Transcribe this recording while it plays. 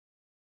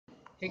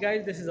Hey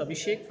guys, this is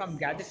Abhishek from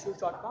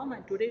gadgetshoes.com,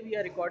 and today we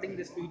are recording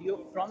this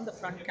video from the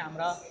front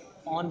camera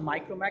on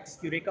Micromax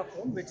Yureka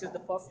phone, which is the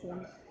first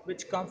phone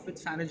which comes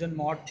with Cyanogen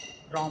mod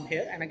ROM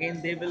here. And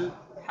again, they will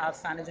have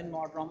Cyanogen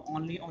mod ROM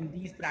only on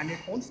these branded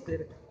phones.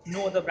 There is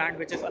no other brand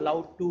which is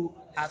allowed to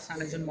have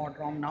Cyanogen mod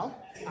ROM now.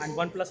 And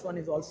OnePlus One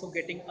is also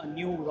getting a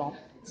new ROM,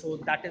 so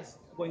that is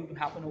going to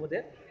happen over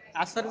there.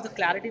 As far as the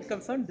clarity is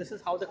concerned, this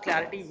is how the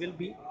clarity will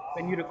be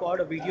when you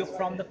record a video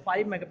from the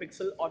 5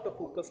 megapixel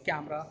autofocus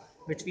camera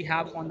which we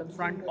have on the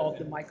front of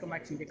the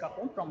Micromax Yureka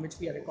phone, from which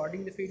we are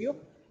recording this video.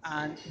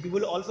 And you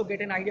will also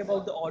get an idea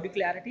about the audio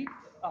clarity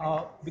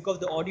because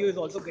the audio is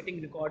also getting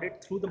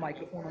recorded through the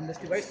microphone on this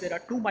device. There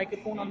are two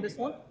microphones on this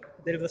one.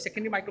 There is a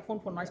secondary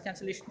microphone for noise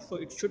cancellation, so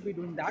it should be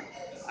doing that.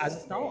 As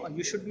of now,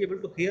 you should be able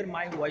to hear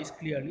my voice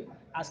clearly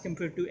as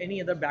compared to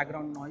any other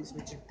background noise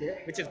which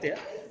is there.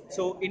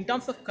 So in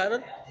terms of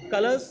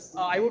colors,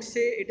 I would say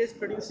it is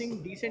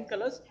producing decent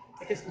colors.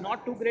 It is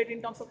not too great in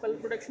terms of color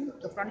production,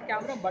 the front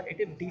camera, but it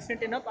is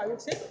decent enough, I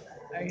would say.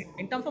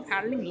 In terms of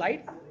handling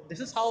light, this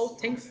is how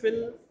things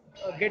will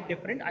get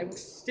different. I would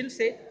still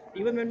say,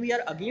 even when we are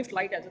against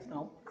light as of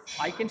now,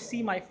 I can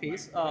see my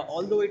face,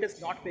 although it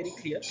is not very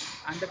clear,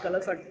 and the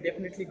colors are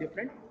definitely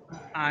different.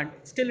 And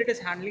still, it is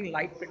handling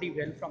light pretty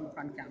well from the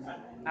front camera.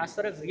 As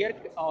far as rear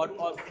or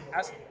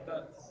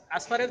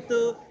as far as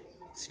the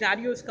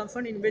scenario is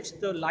concerned in which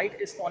the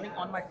light is falling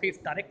on my face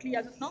directly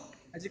as of now,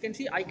 as you can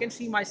see, I can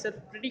see myself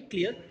pretty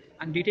clear,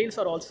 and details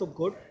are also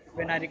good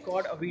when I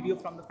record a video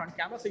from the front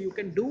camera. So you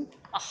can do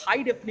a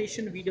high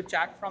definition video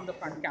chat from the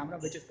front camera,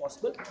 which is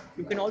possible.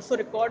 You can also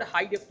record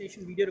high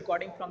definition video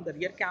recording from the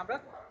rear camera.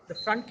 The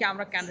front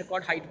camera can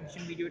record high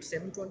definition video at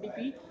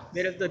 720p,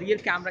 whereas the rear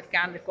camera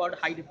can record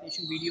high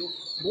definition video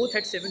both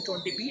at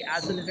 720p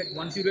as well as at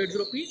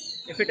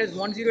 1080p. If it is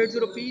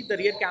 1080p, the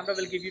rear camera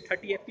will give you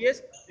 30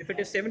 fps. If it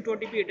is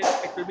 720p,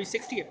 it will be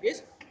 60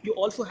 fps. You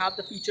also have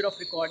the feature of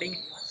recording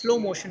slow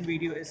motion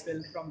video as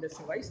well from this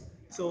device.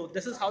 So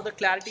this is how the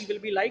clarity will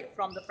be like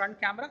from the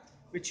front camera,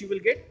 which you will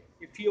get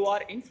if you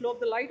are in flow of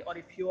the light, or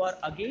if you are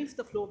against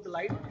the flow of the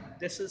light.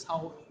 This is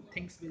how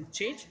things will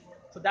change.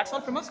 So that's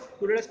all from us.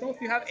 Do let us know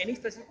if you have any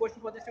specific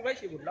question for this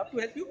device. We would love to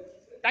help you.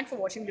 Thanks for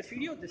watching this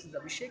video. This is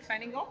Abhishek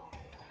signing off.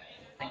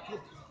 Thank you.